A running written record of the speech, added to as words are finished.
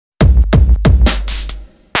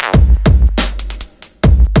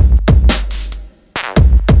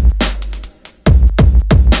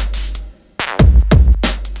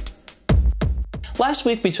Last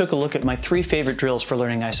week we took a look at my 3 favorite drills for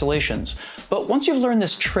learning isolations, but once you've learned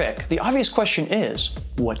this trick, the obvious question is,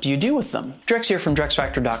 what do you do with them? Drex here from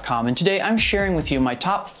DrexFactor.com, and today I'm sharing with you my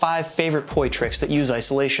top 5 favorite poi tricks that use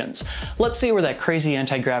isolations. Let's see where that crazy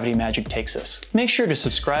anti-gravity magic takes us. Make sure to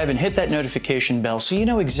subscribe and hit that notification bell so you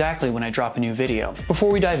know exactly when I drop a new video. Before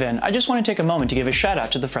we dive in, I just want to take a moment to give a shout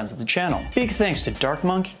out to the friends of the channel. Big thanks to Dark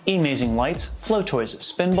Monk, Emazing Lights, FlowToys,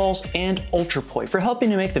 Spinballs, and Ultrapoi for helping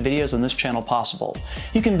to make the videos on this channel possible.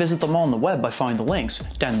 You can visit them all on the web by following the links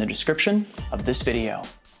down in the description of this video.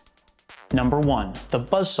 Number 1. The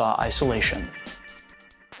Buzzsaw Isolation.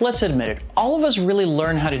 Let's admit it, all of us really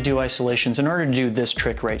learn how to do isolations in order to do this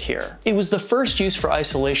trick right here. It was the first use for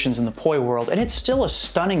isolations in the poi world, and it's still a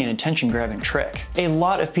stunning and attention-grabbing trick. A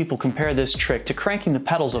lot of people compare this trick to cranking the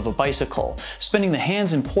pedals of a bicycle, spinning the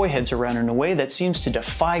hands and poi heads around in a way that seems to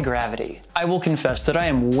defy gravity. I will confess that I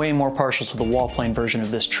am way more partial to the wall-plane version of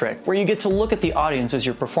this trick, where you get to look at the audience as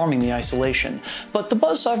you're performing the isolation, but the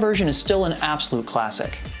buzzsaw version is still an absolute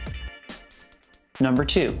classic. Number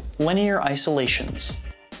 2. Linear Isolations.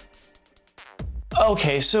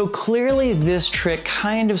 Okay, so clearly this trick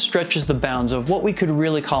kind of stretches the bounds of what we could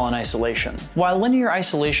really call an isolation. While linear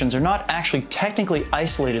isolations are not actually technically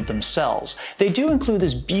isolated themselves, they do include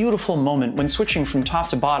this beautiful moment when switching from top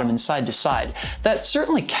to bottom and side to side that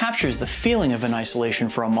certainly captures the feeling of an isolation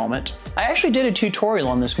for a moment. I actually did a tutorial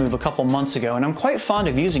on this move a couple months ago, and I'm quite fond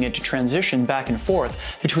of using it to transition back and forth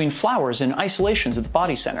between flowers and isolations at the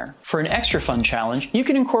body center. For an extra fun challenge, you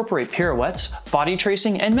can incorporate pirouettes, body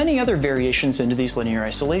tracing, and many other variations into these linear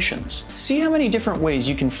isolations. See how many different ways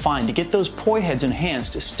you can find to get those poi heads and hands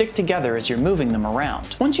to stick together as you're moving them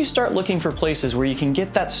around. Once you start looking for places where you can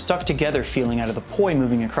get that stuck together feeling out of the poi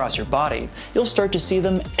moving across your body, you'll start to see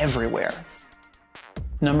them everywhere.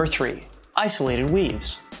 Number 3. Isolated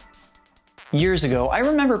weaves. Years ago, I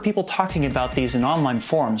remember people talking about these in online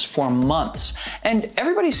forums for months, and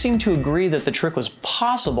everybody seemed to agree that the trick was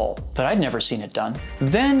possible, but I'd never seen it done.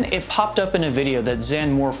 Then it popped up in a video that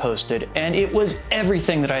Zan Moore posted, and it was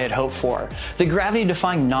everything that I had hoped for. The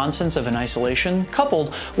gravity-defying nonsense of an isolation,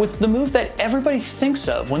 coupled with the move that everybody thinks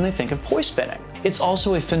of when they think of poi spinning. It's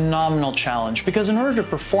also a phenomenal challenge because in order to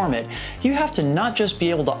perform it, you have to not just be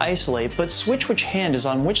able to isolate, but switch which hand is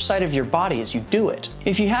on which side of your body as you do it.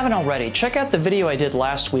 If you haven't already, check out the video I did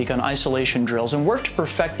last week on isolation drills and work to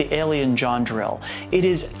perfect the Alien John drill. It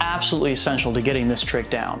is absolutely essential to getting this trick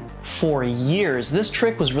down. For years, this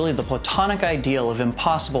trick was really the platonic ideal of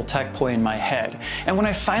impossible tech poi in my head, and when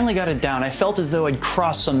I finally got it down, I felt as though I'd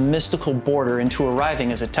crossed some mystical border into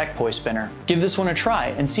arriving as a tech poi spinner. Give this one a try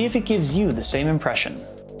and see if it gives you the same impression.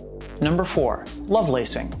 Number 4.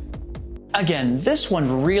 Lovelacing. Again, this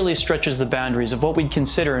one really stretches the boundaries of what we'd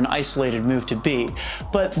consider an isolated move to be,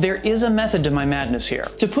 but there is a method to my madness here.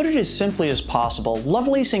 To put it as simply as possible,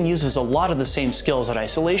 lovelacing uses a lot of the same skills that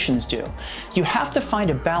isolations do. You have to find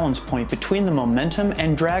a balance point between the momentum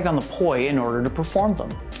and drag on the poi in order to perform them.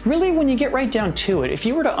 Really, when you get right down to it, if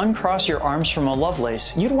you were to uncross your arms from a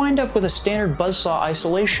lovelace, you'd wind up with a standard buzzsaw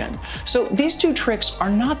isolation. So these two tricks are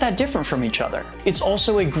not that different from each other. It's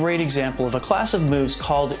also a great example of a class of moves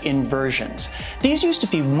called inversions. These used to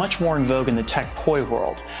be much more in vogue in the tech poi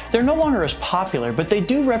world. They're no longer as popular, but they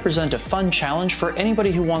do represent a fun challenge for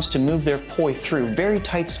anybody who wants to move their poi through very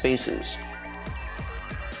tight spaces.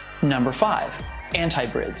 Number 5.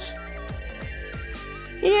 Anti-brids.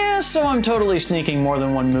 Yeah, so I'm totally sneaking more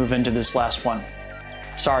than one move into this last one.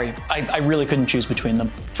 Sorry, I really couldn't choose between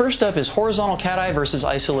them. First up is horizontal cat-eye versus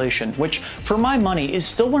isolation, which, for my money, is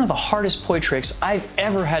still one of the hardest poi tricks I've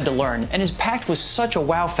ever had to learn, and is packed with such a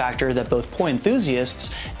wow factor that both poi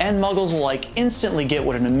enthusiasts and muggles alike instantly get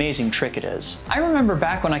what an amazing trick it is. I remember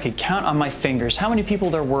back when I could count on my fingers how many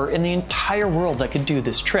people there were in the entire world that could do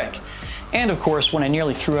this trick. And of course, when I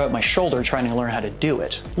nearly threw out my shoulder trying to learn how to do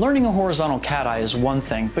it. Learning a horizontal cat-eye is one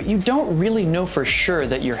thing, but you don't really know for sure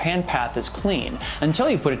that your hand path is clean until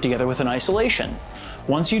you put it together with an isolation.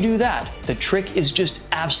 Once you do that, the trick is just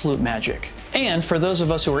absolute magic. And for those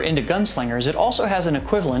of us who are into gunslingers, it also has an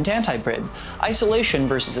equivalent anti-brid, isolation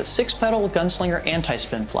versus a 6-petal gunslinger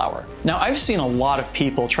anti-spin flower. Now, I've seen a lot of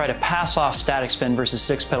people try to pass off static spin versus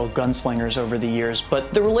 6-petal gunslingers over the years,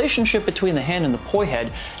 but the relationship between the hand and the poi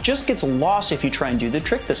head just gets lost if you try and do the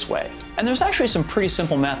trick this way. And there's actually some pretty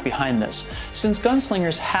simple math behind this. Since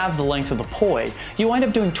gunslingers have the length of the poi, you wind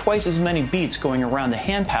up doing twice as many beats going around the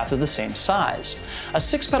hand path of the same size. A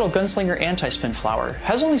 6-petal gunslinger anti-spin flower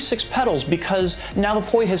has only 6 petals because now the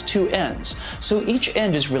poi has 2 ends, so each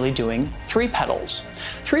end is really doing 3 petals.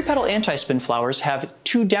 3-petal anti-spin flowers have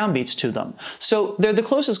 2 downbeats to them, so they're the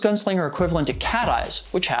closest gunslinger equivalent to cat eyes,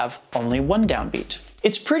 which have only 1 downbeat.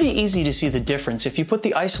 It's pretty easy to see the difference if you put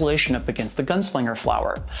the isolation up against the gunslinger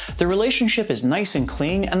flower. The relationship is nice and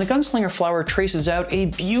clean, and the gunslinger flower traces out a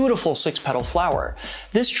beautiful 6-petal flower.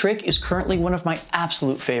 This trick is currently one of my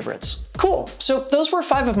absolute favorites. Cool, so those were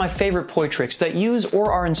 5 of my favorite poi tricks that use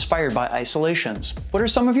or are inspired by isolations. What are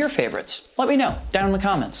some of your favorites? Let me know down in the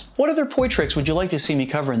comments. What other poi tricks would you like to see me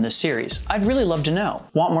cover in this series? I'd really love to know.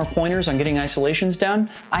 Want more pointers on getting isolations down?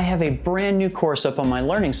 I have a brand new course up on my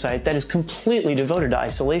learning site that is completely devoted to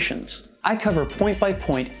isolations. I cover point by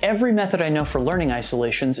point every method I know for learning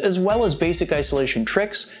isolations, as well as basic isolation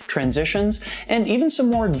tricks, transitions, and even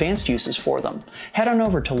some more advanced uses for them. Head on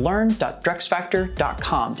over to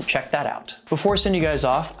learn.drexfactor.com to check that out. Before I send you guys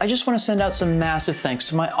off, I just want to send out some massive thanks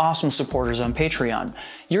to my awesome supporters on Patreon.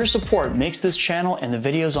 Your support makes this channel and the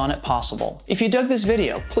videos on it possible. If you dug this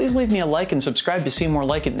video, please leave me a like and subscribe to see more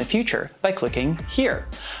like it in the future by clicking here.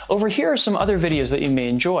 Over here are some other videos that you may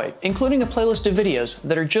enjoy, including a playlist of videos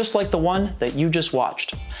that are just like the one that you just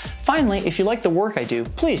watched. Finally, if you like the work I do,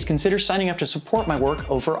 please consider signing up to support my work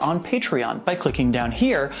over on Patreon by clicking down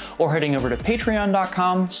here or heading over to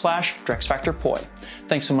patreon.com/DrexFactorPoi.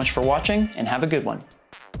 Thanks so much for watching and have a good one.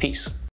 Peace.